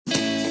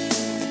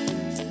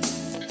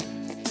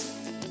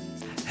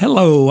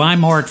Hello,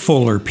 I'm Art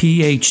Fuller,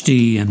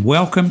 PhD, and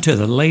welcome to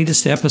the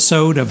latest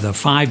episode of the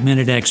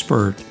 5-Minute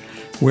Expert,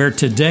 where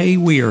today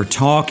we are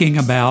talking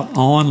about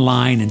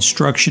online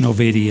instructional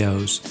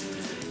videos.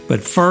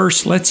 But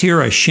first, let's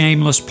hear a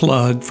shameless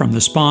plug from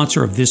the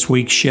sponsor of this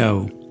week's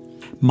show.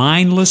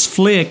 Mindless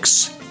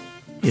Flicks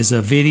is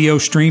a video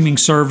streaming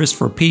service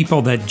for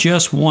people that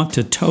just want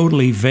to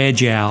totally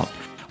veg out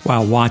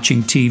while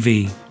watching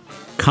TV.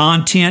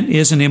 Content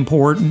isn't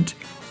important,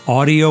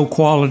 audio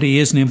quality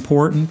isn't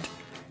important,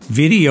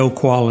 video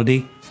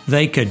quality,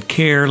 they could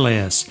care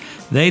less.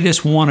 They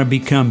just want to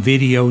become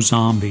video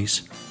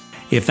zombies.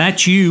 If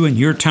that's you and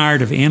you're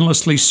tired of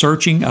endlessly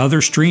searching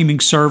other streaming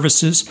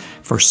services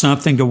for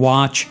something to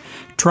watch,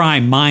 try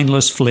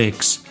Mindless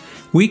Flicks.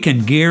 We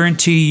can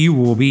guarantee you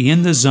will be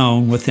in the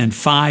zone within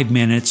 5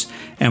 minutes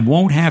and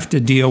won't have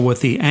to deal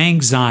with the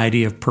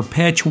anxiety of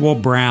perpetual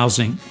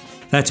browsing.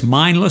 That's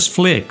Mindless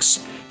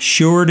Flicks,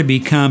 sure to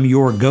become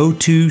your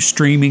go-to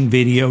streaming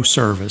video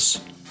service.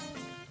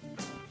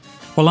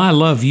 Well, I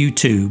love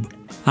YouTube.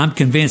 I'm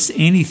convinced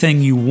anything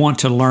you want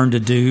to learn to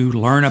do,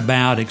 learn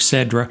about,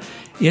 etc.,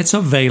 it's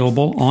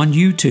available on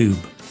YouTube.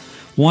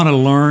 Want to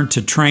learn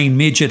to train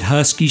midget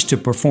huskies to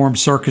perform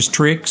circus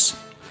tricks?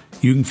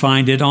 You can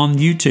find it on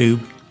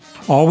YouTube.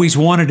 Always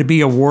wanted to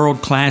be a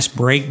world-class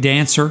break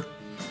dancer?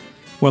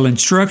 Well,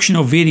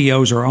 instructional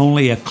videos are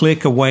only a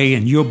click away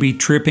and you'll be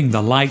tripping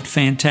the light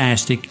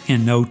fantastic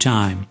in no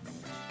time.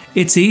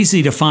 It's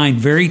easy to find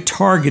very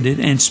targeted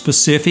and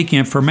specific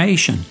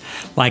information,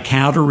 like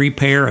how to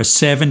repair a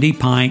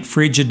 70-pint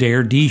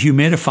Frigidaire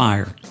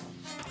dehumidifier,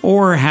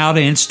 or how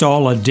to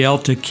install a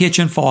Delta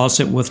kitchen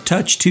faucet with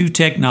Touch 2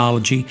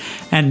 technology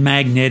and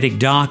magnetic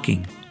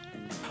docking,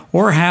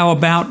 or how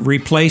about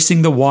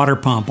replacing the water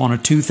pump on a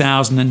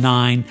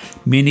 2009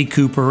 Mini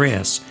Cooper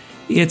S.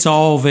 It's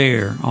all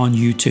there on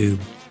YouTube.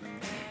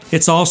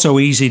 It's also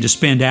easy to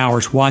spend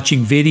hours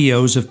watching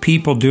videos of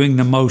people doing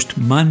the most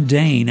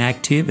mundane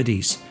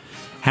activities.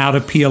 How to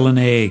peel an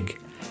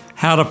egg,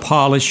 how to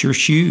polish your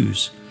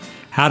shoes,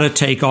 how to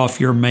take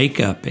off your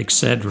makeup,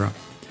 etc.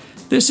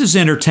 This is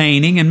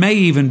entertaining and may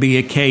even be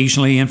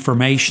occasionally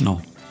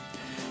informational.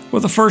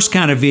 Well, the first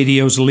kind of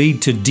videos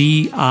lead to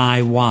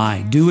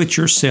DIY,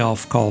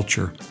 do-it-yourself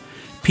culture.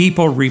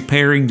 People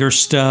repairing their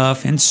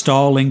stuff,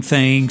 installing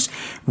things,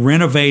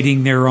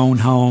 renovating their own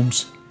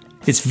homes.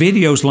 It's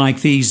videos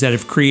like these that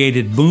have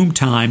created boom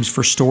times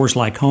for stores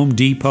like Home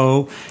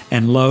Depot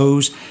and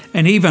Lowe's,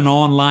 and even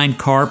online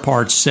car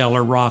parts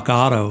seller Rock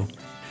Auto.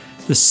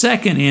 The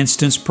second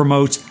instance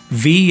promotes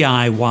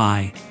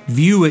VIY,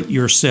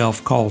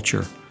 view-it-yourself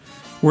culture.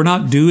 We're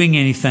not doing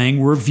anything,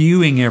 we're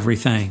viewing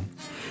everything.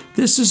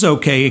 This is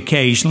okay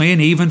occasionally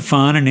and even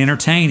fun and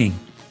entertaining,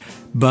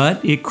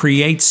 but it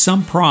creates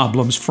some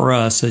problems for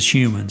us as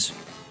humans.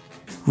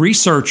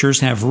 Researchers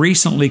have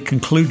recently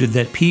concluded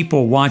that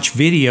people watch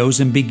videos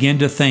and begin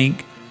to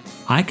think,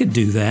 I could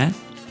do that.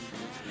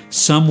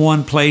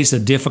 Someone plays a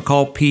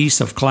difficult piece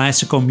of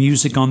classical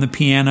music on the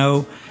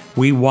piano.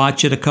 We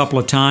watch it a couple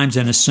of times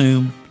and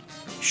assume,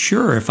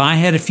 sure, if I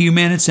had a few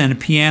minutes and a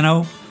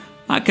piano,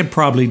 I could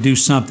probably do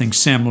something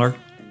similar.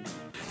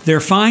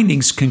 Their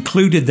findings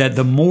concluded that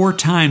the more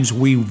times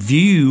we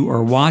view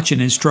or watch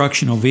an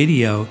instructional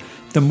video,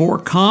 the more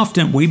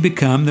confident we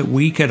become that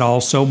we could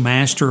also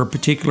master a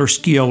particular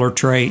skill or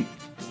trait.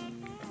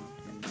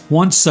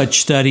 One such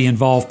study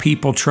involved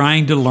people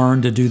trying to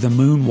learn to do the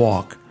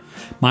moonwalk,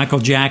 Michael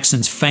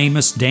Jackson's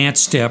famous dance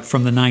step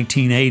from the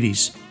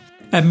 1980s.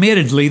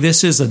 Admittedly,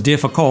 this is a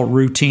difficult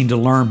routine to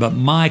learn, but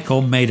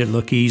Michael made it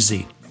look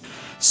easy.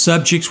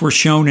 Subjects were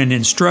shown an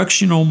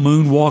instructional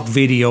moonwalk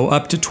video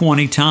up to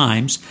 20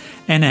 times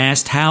and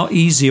asked how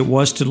easy it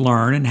was to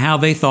learn and how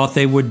they thought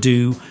they would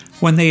do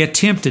when they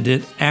attempted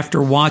it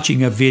after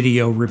watching a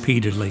video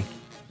repeatedly.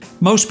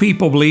 Most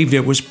people believed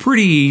it was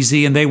pretty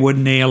easy and they would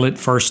nail it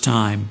first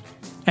time.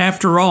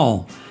 After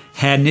all,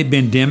 hadn't it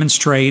been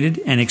demonstrated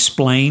and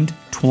explained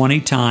 20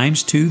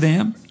 times to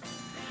them?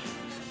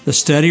 The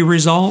study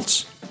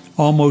results?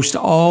 Almost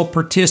all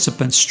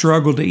participants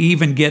struggled to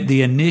even get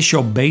the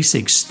initial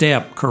basic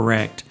step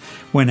correct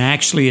when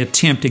actually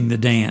attempting the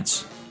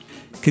dance.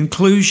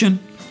 Conclusion?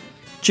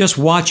 Just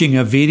watching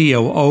a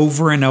video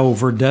over and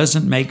over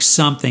doesn't make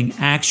something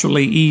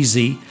actually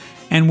easy,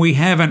 and we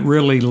haven't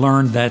really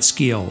learned that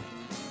skill.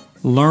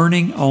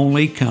 Learning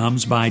only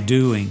comes by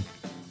doing.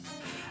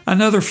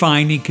 Another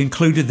finding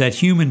concluded that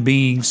human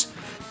beings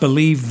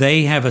believe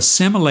they have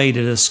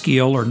assimilated a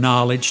skill or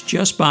knowledge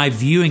just by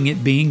viewing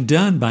it being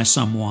done by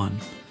someone.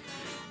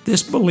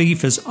 This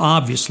belief is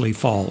obviously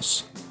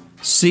false.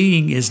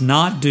 Seeing is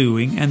not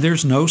doing, and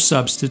there's no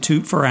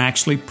substitute for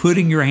actually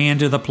putting your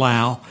hand to the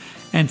plow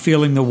and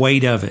feeling the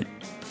weight of it.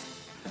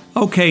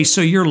 Okay, so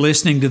you're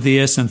listening to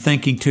this and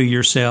thinking to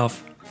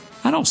yourself,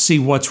 I don't see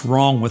what's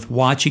wrong with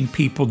watching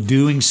people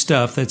doing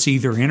stuff that's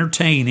either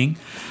entertaining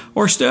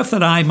or stuff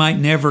that I might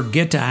never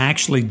get to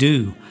actually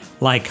do,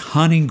 like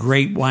hunting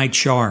great white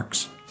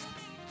sharks.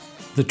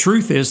 The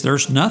truth is,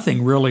 there's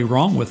nothing really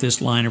wrong with this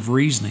line of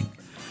reasoning.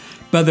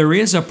 But there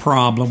is a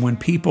problem when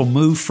people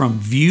move from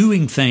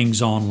viewing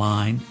things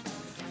online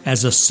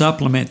as a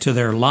supplement to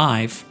their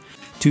life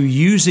to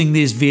using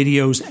these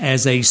videos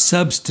as a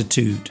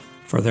substitute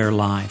for their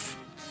life.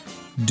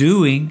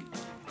 Doing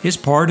is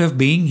part of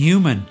being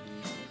human.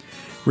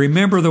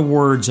 Remember the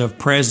words of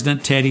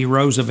President Teddy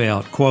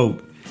Roosevelt,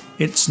 quote,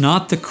 "It's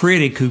not the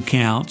critic who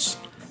counts,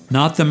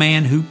 not the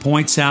man who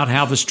points out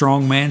how the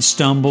strong man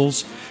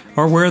stumbles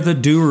or where the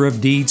doer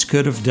of deeds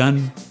could have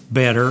done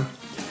better.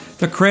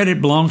 The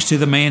credit belongs to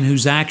the man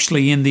who's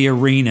actually in the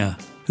arena,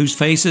 whose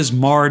face is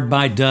marred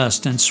by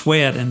dust and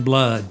sweat and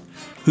blood,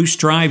 who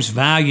strives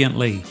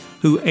valiantly,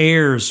 who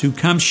errs, who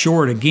comes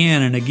short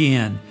again and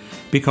again,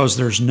 because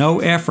there's no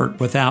effort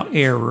without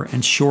error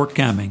and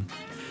shortcoming.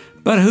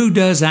 But who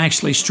does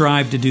actually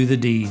strive to do the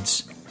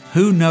deeds?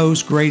 Who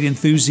knows great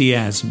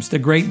enthusiasms, the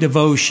great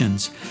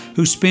devotions,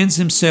 who spends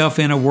himself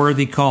in a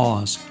worthy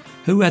cause,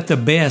 who at the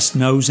best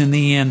knows in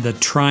the end the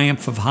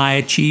triumph of high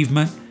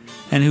achievement,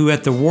 and who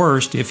at the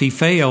worst, if he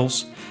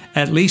fails,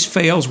 at least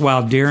fails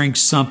while daring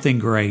something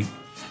great,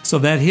 so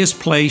that his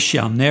place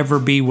shall never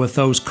be with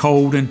those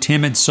cold and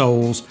timid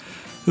souls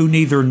who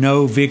neither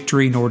know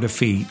victory nor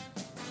defeat."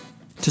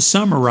 To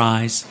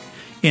summarize,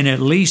 in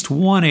at least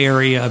one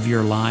area of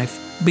your life,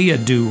 be a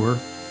doer,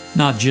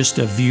 not just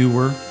a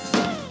viewer.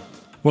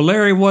 Well,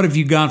 Larry, what have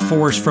you got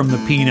for us from the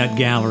Peanut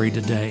Gallery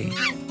today?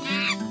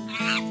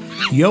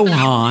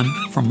 Johan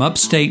from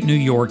upstate New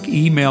York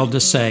emailed to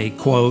say,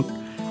 quote,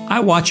 "I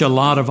watch a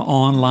lot of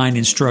online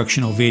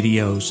instructional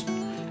videos.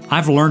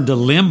 I've learned to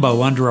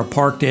limbo under a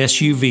parked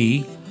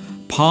SUV,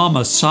 palm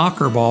a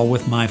soccer ball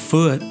with my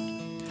foot,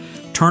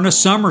 turn a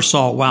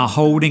somersault while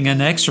holding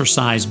an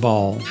exercise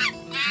ball,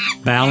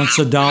 balance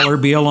a dollar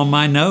bill on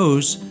my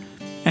nose,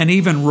 and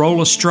even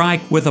roll a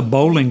strike with a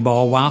bowling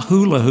ball while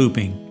hula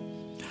hooping.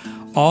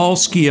 All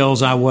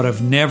skills I would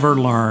have never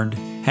learned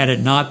had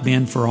it not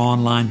been for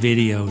online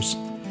videos.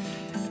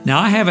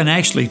 Now, I haven't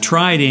actually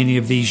tried any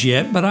of these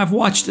yet, but I've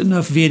watched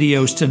enough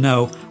videos to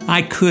know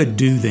I could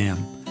do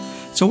them.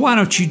 So why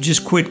don't you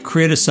just quit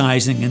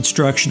criticizing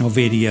instructional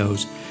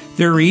videos?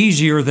 They're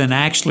easier than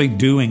actually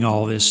doing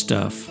all this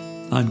stuff."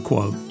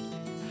 Unquote.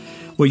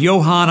 Well,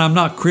 Johan, I'm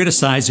not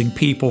criticizing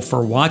people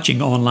for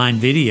watching online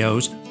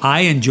videos.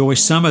 I enjoy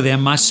some of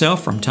them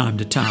myself from time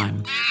to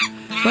time.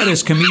 But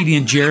as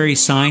comedian Jerry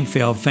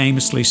Seinfeld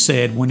famously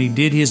said when he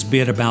did his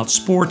bit about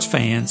sports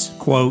fans,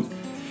 quote,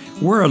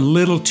 "We're a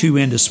little too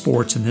into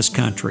sports in this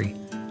country.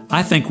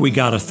 I think we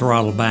got to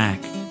throttle back.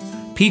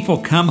 People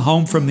come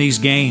home from these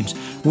games.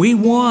 We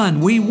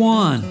won, we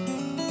won.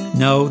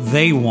 No,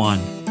 they won.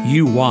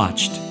 You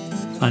watched."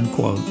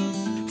 Unquote.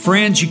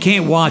 Friends, you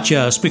can't watch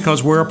us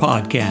because we're a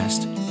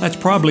podcast. That's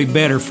probably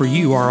better for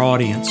you, our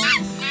audience.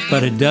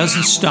 But it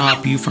doesn't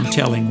stop you from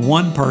telling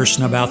one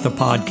person about the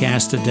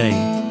podcast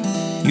today.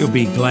 You'll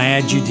be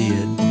glad you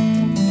did.